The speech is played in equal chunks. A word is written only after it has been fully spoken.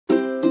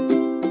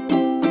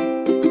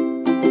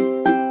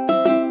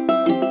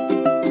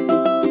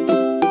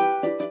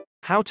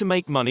How to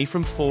make money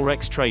from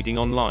forex trading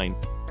online.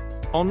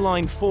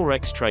 Online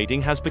forex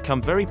trading has become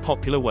a very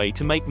popular way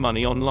to make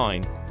money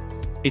online.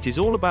 It is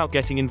all about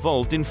getting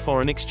involved in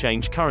foreign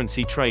exchange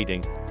currency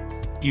trading.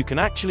 You can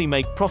actually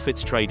make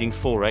profits trading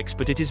forex,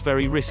 but it is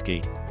very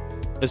risky.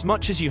 As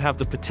much as you have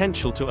the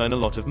potential to earn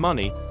a lot of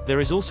money, there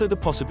is also the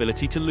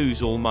possibility to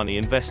lose all money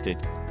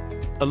invested.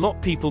 A lot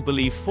of people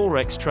believe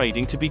forex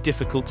trading to be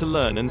difficult to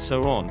learn and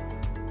so on.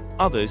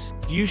 Others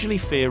usually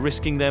fear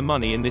risking their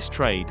money in this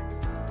trade.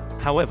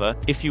 However,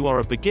 if you are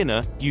a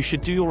beginner, you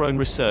should do your own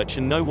research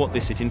and know what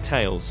it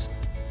entails.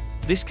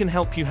 This can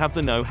help you have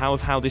the know-how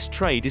of how this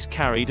trade is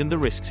carried and the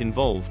risks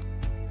involved.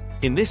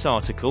 In this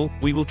article,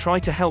 we will try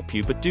to help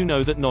you, but do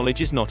know that knowledge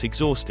is not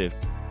exhaustive.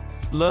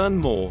 Learn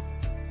more.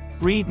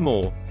 Read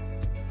more.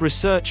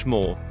 Research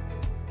more.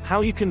 How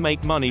you can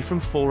make money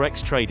from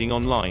forex trading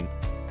online.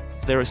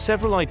 There are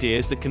several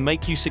ideas that can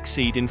make you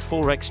succeed in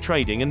forex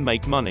trading and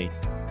make money.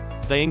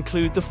 They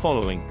include the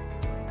following.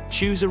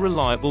 Choose a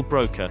reliable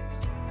broker.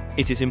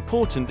 It is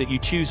important that you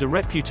choose a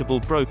reputable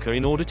broker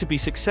in order to be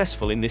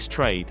successful in this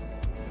trade.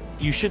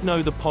 You should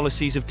know the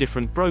policies of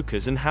different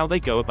brokers and how they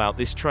go about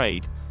this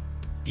trade.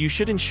 You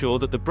should ensure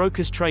that the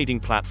broker's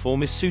trading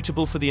platform is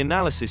suitable for the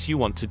analysis you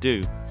want to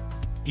do.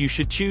 You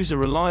should choose a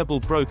reliable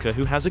broker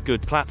who has a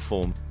good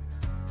platform.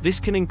 This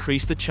can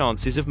increase the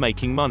chances of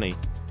making money.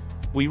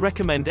 We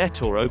recommend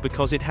eToro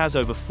because it has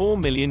over 4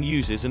 million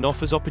users and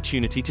offers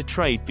opportunity to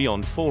trade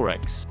beyond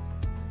forex.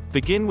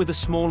 Begin with a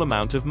small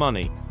amount of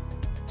money.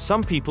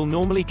 Some people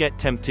normally get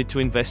tempted to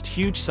invest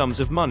huge sums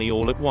of money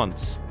all at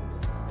once.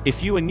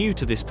 If you are new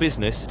to this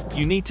business,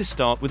 you need to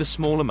start with a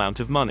small amount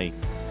of money.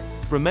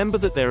 Remember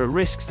that there are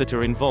risks that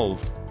are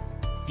involved.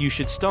 You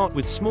should start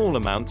with small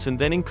amounts and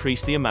then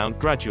increase the amount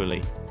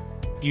gradually.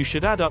 You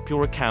should add up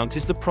your account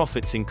as the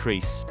profits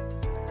increase.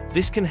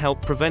 This can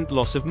help prevent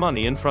loss of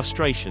money and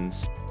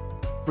frustrations.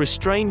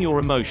 Restrain your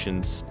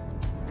emotions.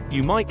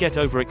 You might get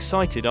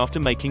overexcited after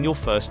making your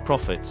first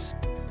profits.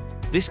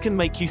 This can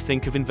make you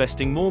think of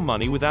investing more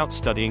money without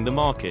studying the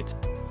market.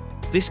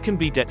 This can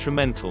be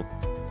detrimental.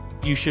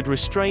 You should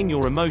restrain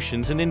your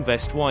emotions and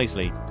invest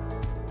wisely.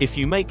 If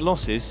you make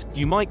losses,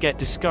 you might get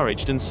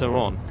discouraged and so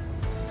on.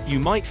 You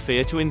might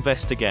fear to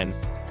invest again.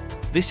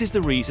 This is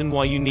the reason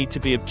why you need to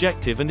be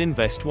objective and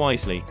invest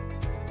wisely.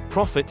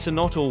 Profits are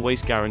not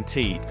always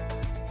guaranteed.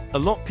 A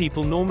lot of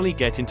people normally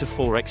get into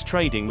forex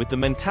trading with the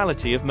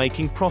mentality of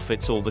making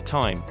profits all the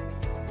time.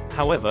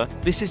 However,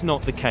 this is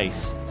not the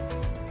case.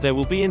 There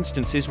will be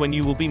instances when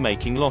you will be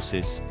making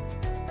losses.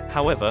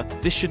 However,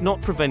 this should not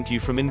prevent you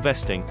from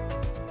investing.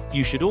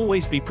 You should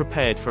always be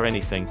prepared for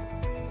anything.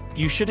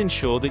 You should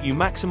ensure that you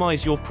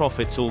maximize your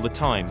profits all the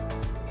time.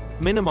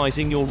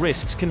 Minimizing your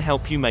risks can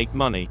help you make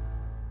money.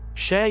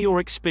 Share your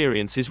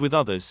experiences with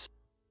others.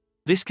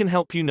 This can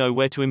help you know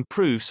where to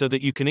improve so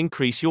that you can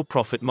increase your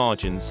profit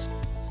margins.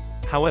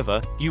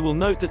 However, you will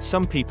note that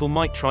some people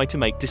might try to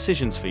make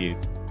decisions for you.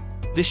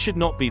 This should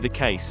not be the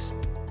case.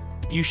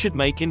 You should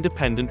make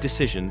independent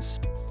decisions.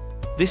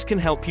 This can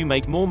help you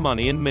make more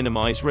money and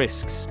minimize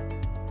risks.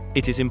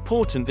 It is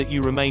important that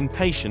you remain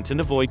patient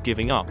and avoid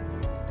giving up.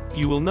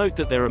 You will note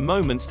that there are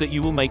moments that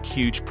you will make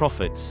huge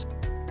profits.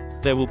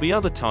 There will be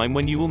other time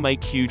when you will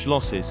make huge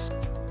losses.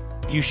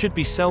 You should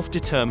be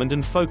self-determined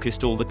and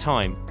focused all the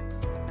time.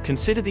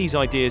 Consider these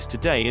ideas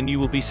today and you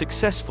will be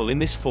successful in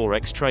this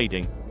forex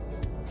trading.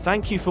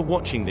 Thank you for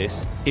watching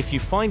this. If you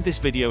find this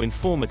video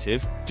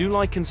informative, do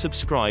like and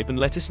subscribe and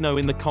let us know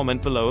in the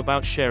comment below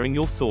about sharing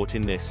your thought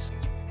in this.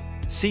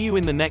 See you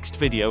in the next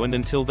video, and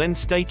until then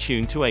stay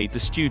tuned to aid the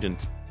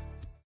student.